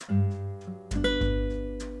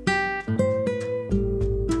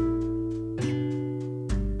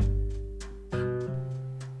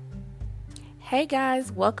Hey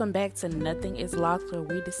guys, welcome back to Nothing is Lost, where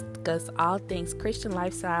we discuss all things Christian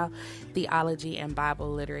lifestyle, theology, and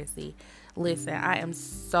Bible literacy. Listen, I am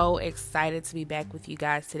so excited to be back with you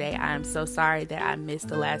guys today. I am so sorry that I missed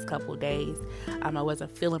the last couple days. I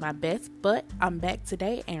wasn't feeling my best, but I'm back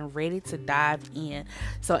today and ready to dive in.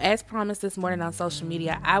 So as promised this morning on social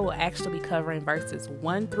media, I will actually be covering verses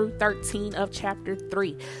 1 through 13 of chapter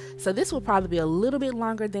 3. So this will probably be a little bit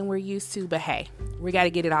longer than we're used to, but hey, we got to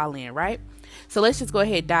get it all in, right? So let's just go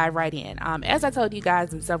ahead and dive right in. As I told you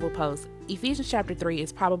guys in several posts, Ephesians chapter 3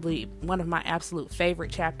 is probably one of my absolute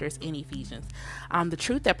favorite chapters in Ephesians. The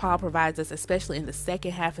truth that Paul provides us, especially in the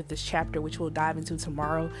second half of this chapter, which we'll dive into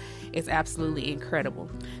tomorrow, is absolutely incredible.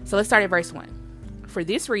 So let's start at verse 1. For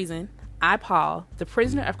this reason, I, Paul, the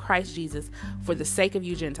prisoner of Christ Jesus, for the sake of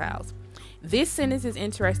you Gentiles. This sentence is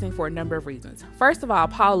interesting for a number of reasons. First of all,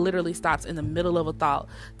 Paul literally stops in the middle of a thought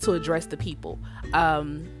to address the people.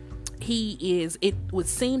 It would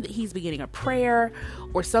seem that he's beginning a prayer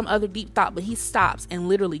or some other deep thought, but he stops and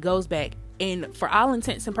literally goes back. And for all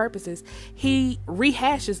intents and purposes, he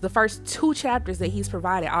rehashes the first two chapters that he's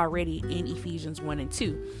provided already in Ephesians 1 and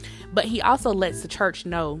 2. But he also lets the church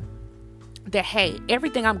know that, hey,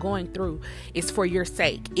 everything I'm going through is for your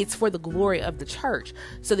sake. It's for the glory of the church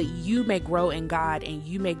so that you may grow in God and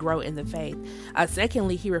you may grow in the faith.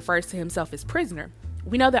 Secondly, he refers to himself as prisoner.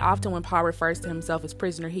 We know that often when Paul refers to himself as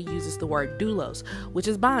prisoner, he uses the word doulos, which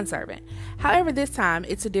is bondservant. However, this time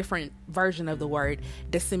it's a different version of the word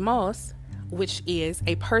decimos, which is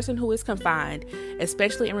a person who is confined,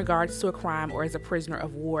 especially in regards to a crime or as a prisoner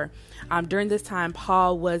of war. During this time,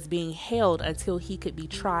 Paul was being held until he could be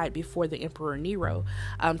tried before the Emperor Nero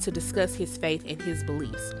to discuss his faith and his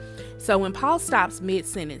beliefs. So when Paul stops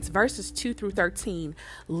mid-sentence, verses 2 through 13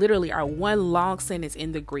 literally are one long sentence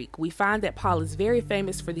in the Greek. We find that Paul is very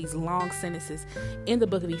famous for these long sentences in the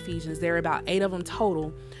book of Ephesians. There are about 8 of them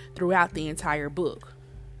total throughout the entire book.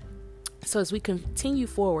 So as we continue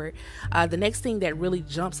forward, the next thing that really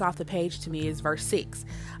jumps off the page to me is verse 6.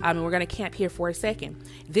 And we're going to camp here for a second.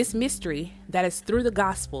 This mystery that is through the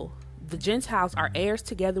gospel, the Gentiles are heirs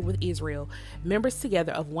together with Israel, members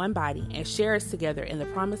together of one body, and sharers together in the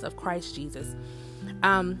promise of Christ Jesus.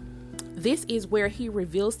 This is where he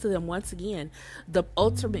reveals to them once again the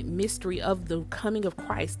ultimate mystery of the coming of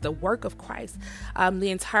Christ, the work of Christ,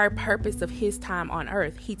 the entire purpose of his time on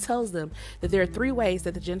earth. He tells them that there are 3 ways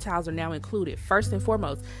that the Gentiles are now included. First and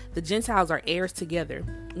foremost, the Gentiles are heirs together.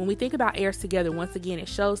 When we think about heirs together, once again, it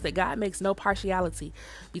shows that God makes no partiality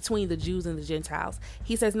between the Jews and the Gentiles.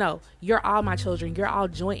 He says, no, you're all my children. You're all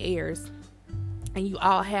joint heirs. And you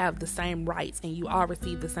all have the same rights and you all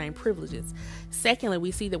receive the same privileges. Secondly,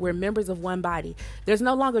 we see that we're members of one body. There's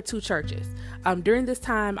no longer 2 churches. During this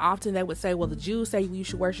time, often they would say, well, the Jews say you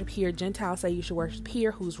should worship here. Gentiles say you should worship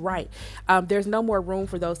here. Who's right? There's no more room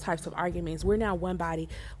for those types of arguments. We're now one body.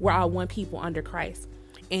 We're all one people under Christ.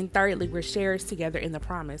 And thirdly, we're sharers together in the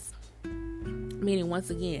promise. Meaning, once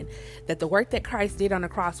again, that the work that Christ did on the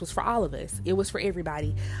cross was for all of us. It was for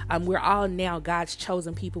everybody. We're all now God's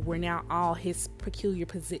chosen people. We're now all his peculiar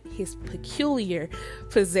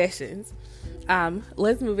possessions.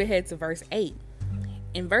 Let's move ahead to verse 8.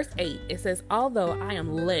 In verse 8, it says, although I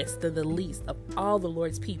am less than the least of all the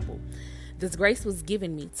Lord's people, this grace was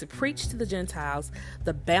given me to preach to the Gentiles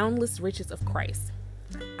the boundless riches of Christ.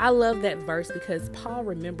 I love that verse because Paul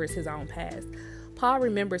remembers his own past. Paul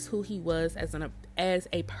remembers who he was as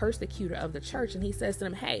a persecutor of the church, and he says to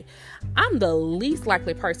them, hey, I'm the least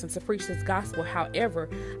likely person to preach this gospel. However,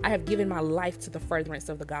 I have given my life to the furtherance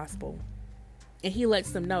of the gospel. And he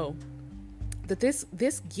lets them know that this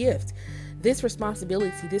gift, this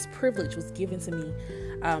responsibility, this privilege was given to me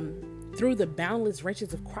through the boundless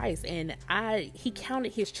riches of Christ. And he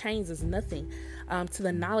counted his chains as nothing to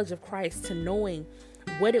the knowledge of Christ, to knowing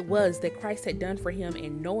what it was that Christ had done for him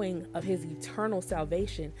and knowing of his eternal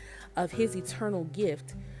salvation, of his eternal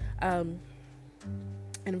gift. In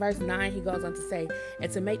verse 9, he goes on to say,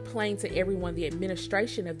 and to make plain to everyone the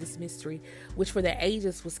administration of this mystery, which for the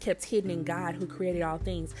ages was kept hidden in God who created all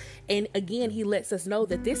things. And again, he lets us know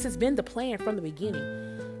that this has been the plan from the beginning.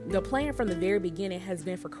 The plan from the very beginning has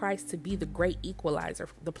been for Christ to be the great equalizer.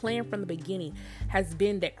 The plan from the beginning has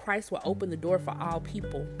been that Christ will open the door for all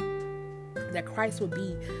people, that Christ will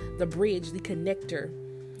be the bridge, the connector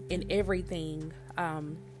in everything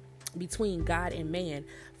between God and man,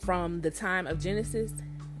 from the time of Genesis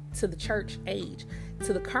to the church age,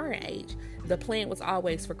 to the current age. The plan was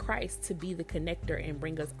always for Christ to be the connector and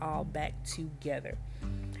bring us all back together.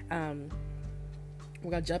 We're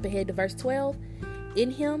going to jump ahead to verse 12. In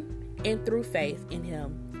him and through faith in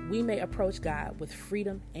him, we may approach God with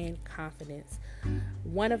freedom and confidence.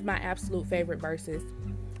 One of my absolute favorite verses,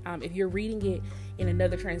 if you're reading it in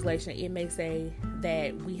another translation, it may say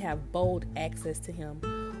that we have bold access to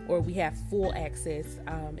him, or we have full access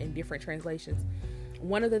in different translations.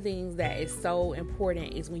 One of the things that is so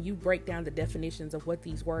important is when you break down the definitions of what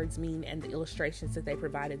these words mean and the illustrations that they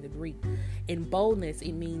provide in the Greek. In boldness,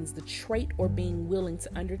 it means the trait or being willing to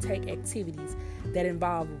undertake activities that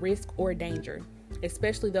involve risk or danger,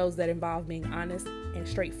 especially those that involve being honest and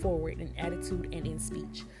straightforward in attitude and in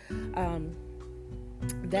speech.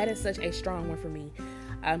 That is such a strong one for me.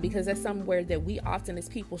 Because that's somewhere that we often as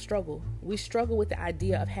people struggle. We struggle with the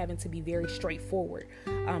idea of having to be very straightforward.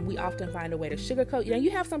 We often find a way to sugarcoat.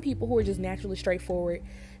 You have some people who are just naturally straightforward,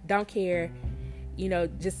 don't care,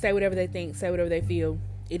 just say whatever they think, say whatever they feel.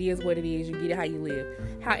 It is what it is. You get it how you live.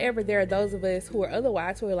 However, there are those of us who are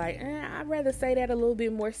otherwise, who are like, I'd rather say that a little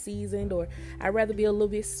bit more seasoned, or I'd rather be a little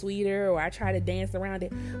bit sweeter, or I try to dance around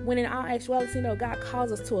it. When in all actuality, God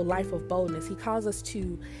calls us to a life of boldness. He calls us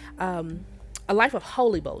to a life of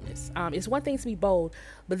holy boldness. It's one thing to be bold,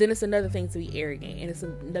 but then it's another thing to be arrogant, and it's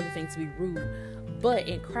another thing to be rude. But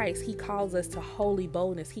in Christ, he calls us to holy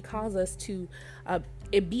boldness. He calls us to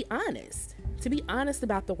be honest, to be honest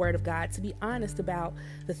about the word of God, to be honest about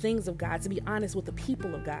the things of God, to be honest with the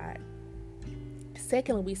people of God.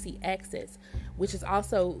 Secondly, we see access, which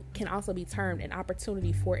can also be termed an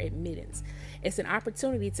opportunity for admittance. It's an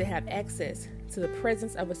opportunity to have access to the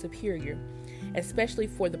presence of a superior, especially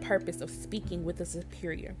for the purpose of speaking with a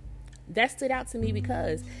superior. That stood out to me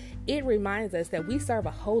because it reminds us that we serve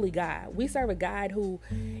a holy God. We serve a God who,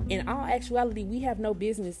 in all actuality, we have no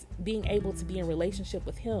business being able to be in relationship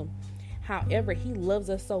with him. However, he loves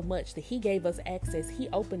us so much that he gave us access. He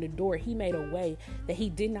opened a door. He made a way that he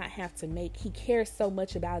did not have to make. He cares so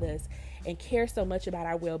much about us and cares so much about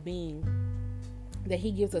our well-being that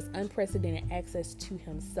he gives us unprecedented access to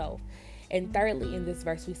himself. And thirdly, in this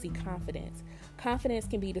verse, we see confidence. Confidence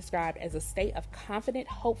can be described as a state of confident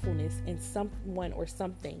hopefulness in someone or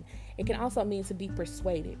something. It can also mean to be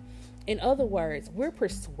persuaded. In other words, we're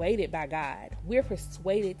persuaded by God. We're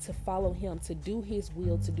persuaded to follow him, to do his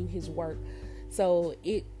will, to do his work. So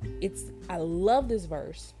I love this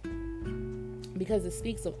verse because it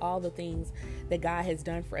speaks of all the things that God has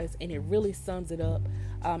done for us, and it really sums it up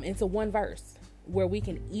into one verse where we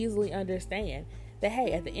can easily understand that,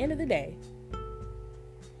 hey, at the end of the day,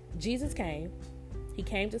 Jesus came. He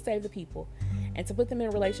came to save the people and to put them in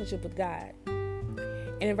a relationship with God.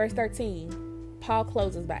 And in verse 13, Paul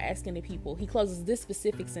closes by asking the people, he closes this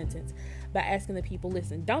specific sentence by asking the people,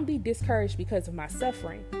 listen, don't be discouraged because of my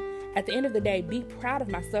suffering. At the end of the day, be proud of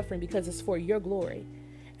my suffering because it's for your glory.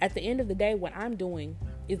 At the end of the day, what I'm doing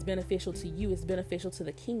is beneficial to you. It's beneficial to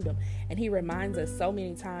the kingdom. And he reminds us so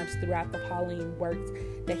many times throughout the Pauline works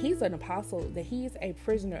that he's an apostle, that he is a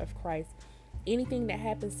prisoner of Christ. Anything that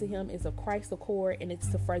happens to him is of Christ's accord, and it's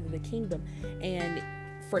to further the kingdom. And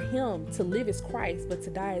for him, to live is Christ, but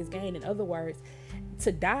to die is gain. In other words,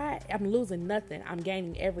 to die, I'm losing nothing. I'm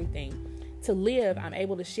gaining everything. To live, I'm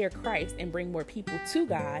able to share Christ and bring more people to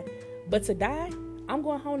God. But to die, I'm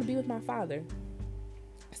going home to be with my Father.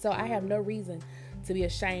 So I have no reason to be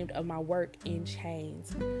ashamed of my work in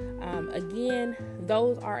chains. Again,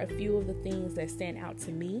 those are a few of the things that stand out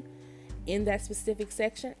to me in that specific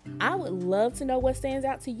section. I would love to know what stands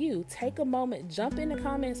out to you. Take a moment, jump in the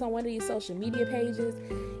comments on one of these social media pages,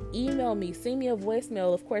 email me, send me a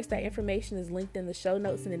voicemail. Of course, that information is linked in the show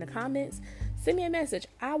notes and in the comments. Send me a message.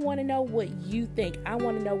 I want to know what you think. I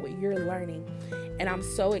want to know what you're learning. And I'm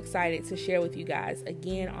so excited to share with you guys.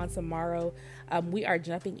 Again, on tomorrow, we are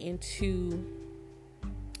jumping into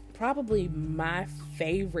probably my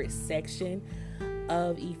favorite section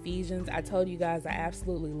of Ephesians. I told you guys I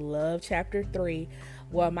absolutely love chapter 3.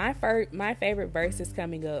 Well, my favorite verse is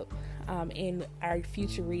coming up in our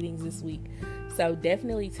future readings this week. So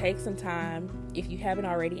definitely take some time. If you haven't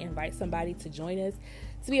already, invite somebody to join us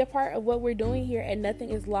to be a part of what we're doing here at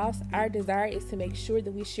Nothing is Lost. Our desire is to make sure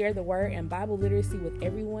that we share the word and Bible literacy with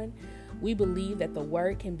everyone. We believe that the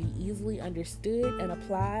word can be easily understood and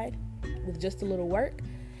applied with just a little work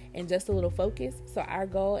and just a little focus. So our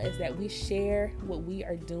goal is that we share what we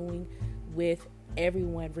are doing with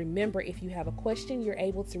everyone. Remember, if you have a question, you're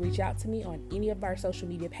able to reach out to me on any of our social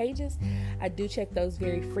media pages. I do check those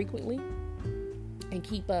very frequently and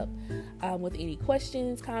keep up with any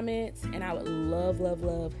questions, comments, and I would love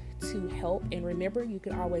to help. And remember, you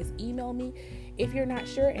can always email me if you're not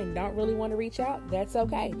sure and don't really want to reach out. That's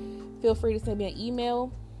okay. Feel free to send me an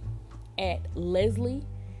email at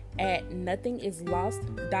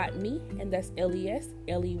Leslie@nothingislost.me, and that's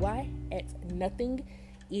LESLEY at nothingislost.me.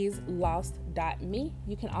 islost.me.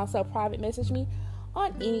 You can also private message me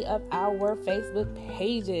on any of our Facebook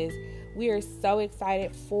pages. We are so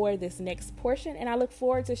excited for this next portion, and I look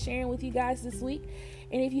forward to sharing with you guys this week.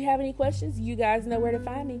 And if you have any questions, you guys know where to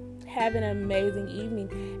find me. Have an amazing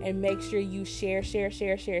evening, and make sure you share.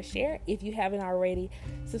 If you haven't already,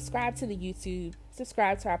 subscribe to the YouTube,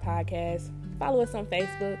 subscribe to our podcast, follow us on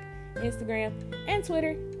Facebook, Instagram, and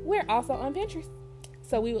Twitter. We're also on Pinterest.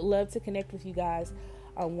 So we would love to connect with you guys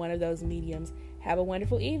on one of those mediums. Have a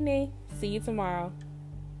wonderful evening. See you tomorrow.